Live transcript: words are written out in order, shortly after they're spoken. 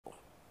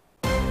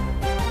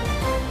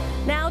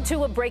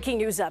To a breaking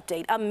news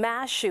update, a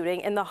mass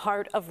shooting in the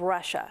heart of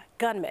Russia.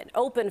 Gunmen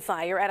opened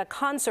fire at a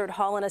concert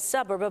hall in a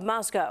suburb of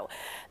Moscow.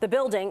 The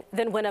building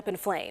then went up in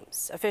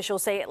flames.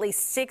 Officials say at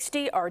least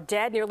 60 are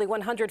dead, nearly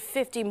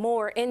 150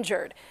 more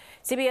injured.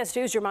 CBS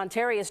News' Jermont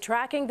Terry is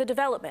tracking the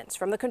developments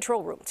from the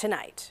control room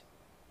tonight.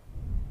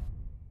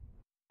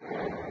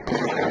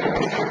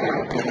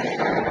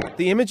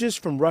 The images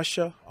from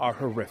Russia are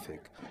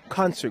horrific.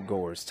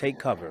 Concertgoers take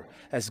cover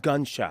as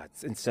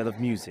gunshots instead of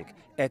music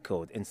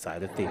echoed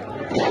inside a theater.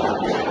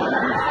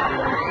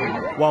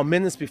 While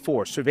minutes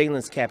before,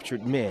 surveillance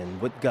captured men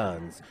with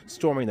guns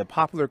storming a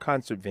popular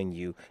concert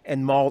venue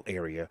and mall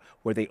area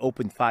where they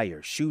opened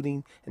fire,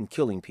 shooting and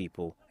killing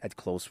people at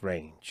close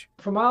range.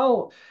 From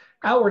all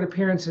outward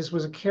appearances,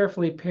 was a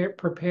carefully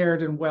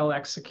prepared and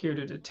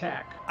well-executed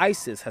attack.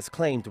 ISIS has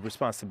claimed the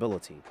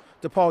responsibility.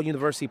 DePaul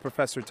University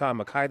professor Tom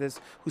Mockaitis,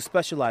 who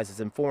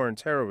specializes in foreign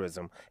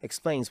terrorism,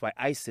 explains why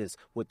ISIS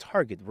would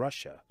target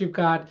Russia. You've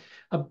got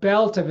a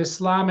belt of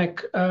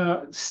Islamic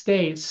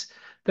states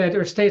that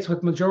are states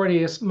with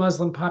majority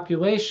Muslim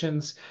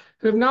populations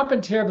who have not been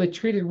terribly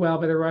treated well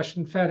by the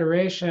Russian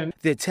Federation.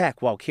 The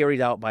attack, while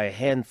carried out by a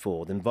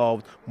handful,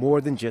 involved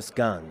more than just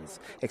guns.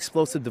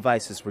 Explosive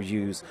devices were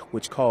used,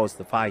 which caused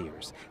the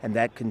fires, and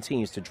that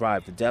continues to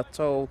drive the death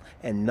toll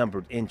and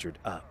numbered injured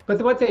up.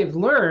 But what they've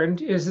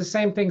learned is the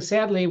same thing,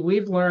 sadly,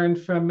 we've learned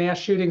from mass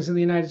shootings in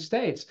the United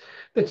States.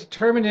 That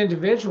determined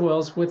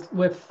individuals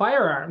with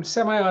firearms,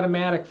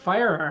 semi-automatic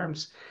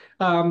firearms,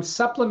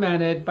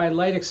 supplemented by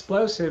light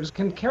explosives,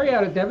 can carry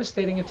out a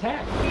devastating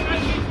attack.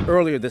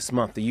 Earlier this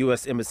month, the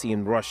U.S. Embassy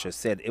in Russia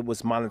said it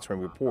was monitoring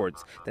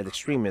reports that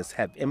extremists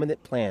have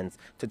imminent plans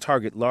to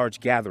target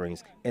large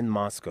gatherings in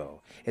Moscow.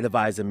 It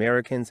advised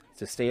Americans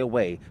to stay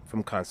away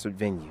from concert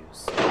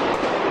venues.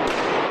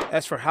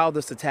 As for how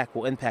this attack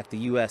will impact the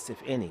U.S.,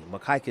 if any,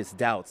 Mockaitis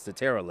doubts the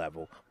terror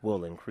level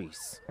will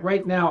increase.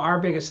 Right now, our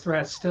biggest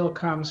threat still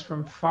comes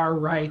from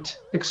far-right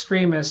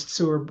extremists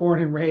who are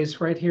born and raised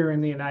right here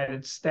in the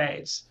United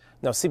States.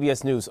 Now,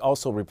 CBS News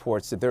also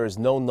reports that there is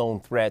no known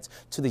threat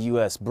to the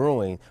U.S.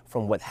 brewing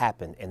from what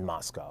happened in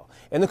Moscow.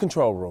 In the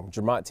control room,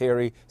 Jermont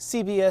Terry,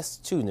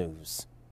 CBS 2 News.